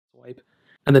swipe.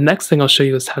 And the next thing I'll show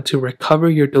you is how to recover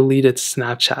your deleted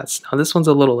Snapchats. Now this one's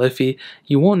a little iffy.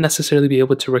 You won't necessarily be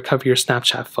able to recover your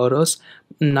Snapchat photos,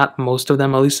 not most of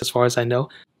them, at least as far as I know,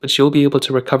 but you'll be able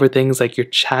to recover things like your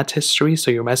chat history, so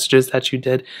your messages that you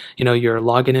did, your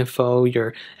login info,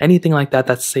 your anything like that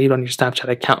that's saved on your Snapchat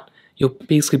account. You'll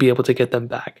basically be able to get them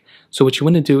back. So what you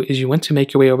want to do is you want to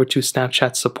make your way over to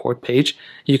Snapchat support page.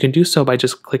 You can do so by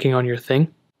just clicking on your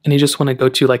thing, and you just want to go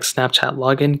to like Snapchat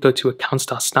login, go to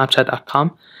accounts.snapchat.com,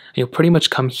 and you'll pretty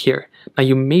much come here. Now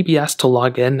you may be asked to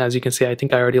log in. As you can see, I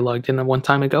think I already logged in one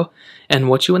time ago. And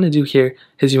what you want to do here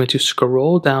is you want to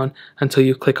scroll down until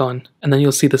you click on, and then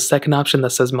you'll see the second option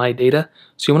that says My Data.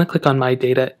 So you want to click on My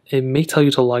Data. It may tell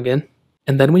you to log in.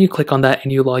 And then when you click on that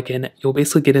and you log in, you'll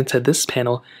basically get into this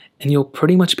panel, and you'll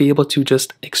pretty much be able to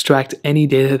just extract any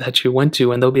data that you went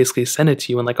to, and they'll basically send it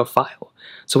to you in like a file.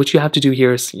 So what you have to do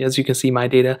here is, as you can see, My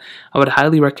Data, I would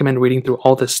highly recommend reading through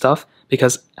all this stuff,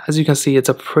 because as you can see, it's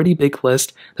a pretty big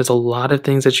list. There's a lot of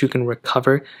things that you can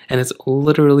recover, and it's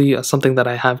literally something that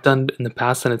I have done in the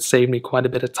past, and it's saved me quite a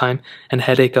bit of time and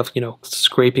headache of,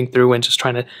 scraping through and just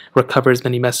trying to recover as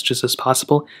many messages as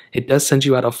possible. It does send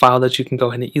you out a file that you can go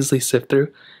ahead and easily sift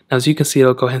through. Now, as you can see,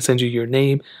 it'll go ahead and send you your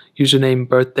name, username,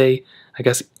 birthday, I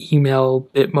guess email,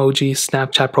 Bitmoji,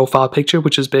 Snapchat profile picture,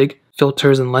 which is big,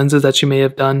 filters and lenses that you may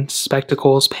have done,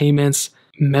 spectacles, payments,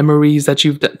 memories that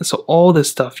you've done. So all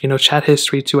this stuff, chat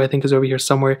history too, I think is over here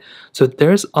somewhere. So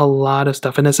there's a lot of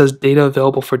stuff, and it says data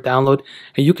available for download,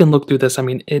 and you can look through this. I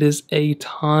mean, it is a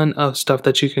ton of stuff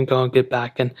that you can go and get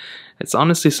back, and it's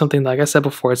honestly something, like I said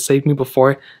before, it saved me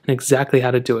before, and exactly how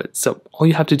to do it. So all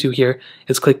you have to do here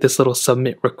is click this little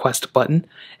submit request button,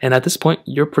 and at this point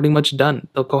you're pretty much done.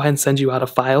 They'll go ahead and send you out a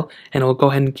file, and it'll go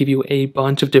ahead and give you a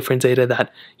bunch of different data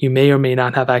that you may or may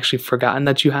not have actually forgotten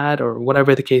that you had, or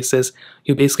whatever the case is.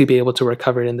 You'll basically be able to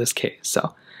recover it in this case.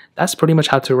 So that's pretty much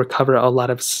how to recover a lot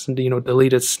of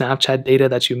deleted Snapchat data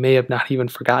that you may have not even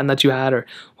forgotten that you had, or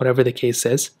whatever the case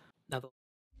is. Now,